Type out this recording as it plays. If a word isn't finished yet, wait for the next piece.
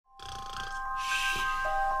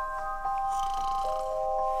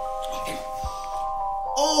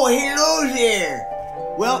Oh, hello there.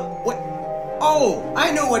 Well, what? Oh,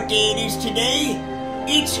 I know what day it is today.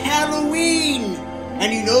 It's Halloween.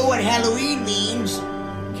 And you know what Halloween means?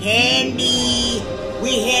 Candy.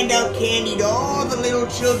 We hand out candy to all the little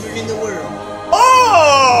children in the world.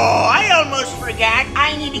 Oh, I almost forgot.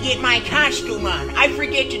 I need to get my costume on. I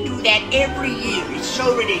forget to do that every year. It's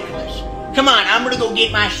so ridiculous. Come on, I'm gonna go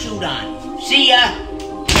get my suit on. See ya.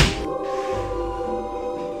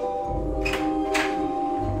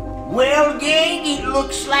 Well, gang, it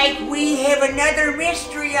looks like we have another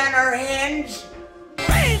mystery on our hands.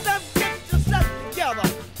 Raise up, get yourself together.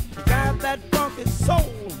 Grab that funky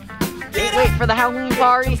soul. Wait for the Halloween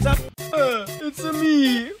party. It's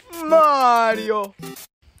me, Mario.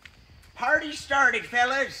 Party started,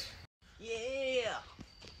 fellas. Yeah.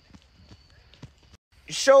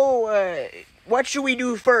 So, what should we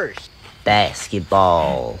do first?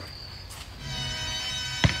 Basketball.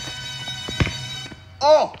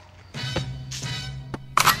 Oh!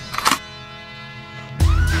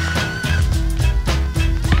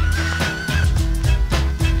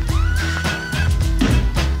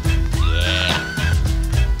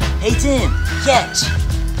 Hey Tim, catch.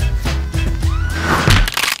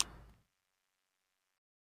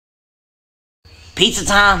 Pizza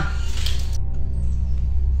time.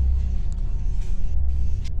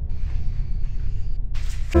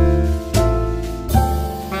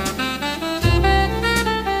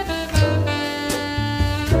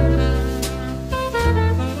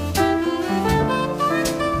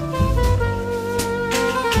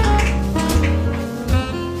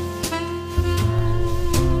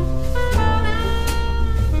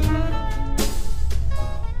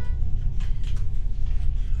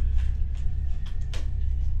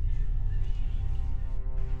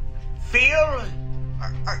 Phil?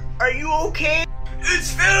 Are you okay?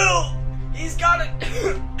 It's Phil. He's got it.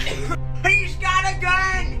 He's got a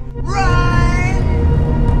gun! Run!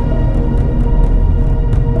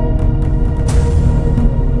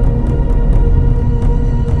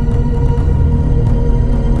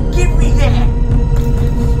 Give me that!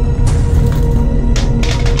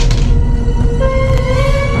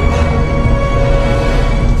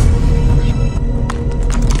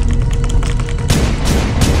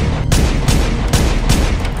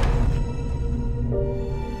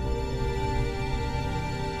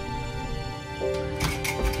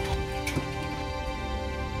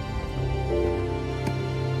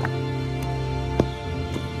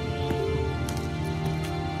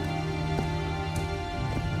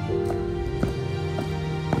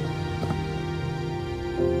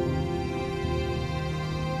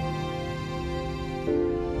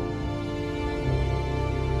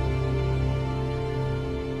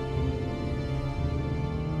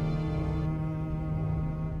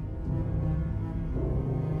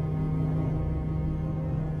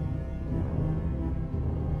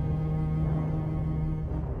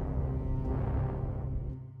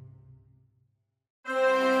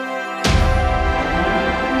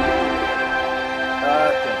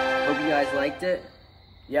 Hope you guys liked it.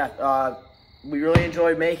 Yeah, we really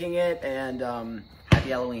enjoyed making it, and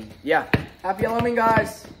happy Halloween. Yeah, happy Halloween,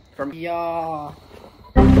 guys. From Yeah.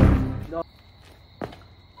 no.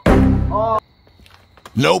 Oh.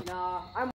 Nope. Nah, I'm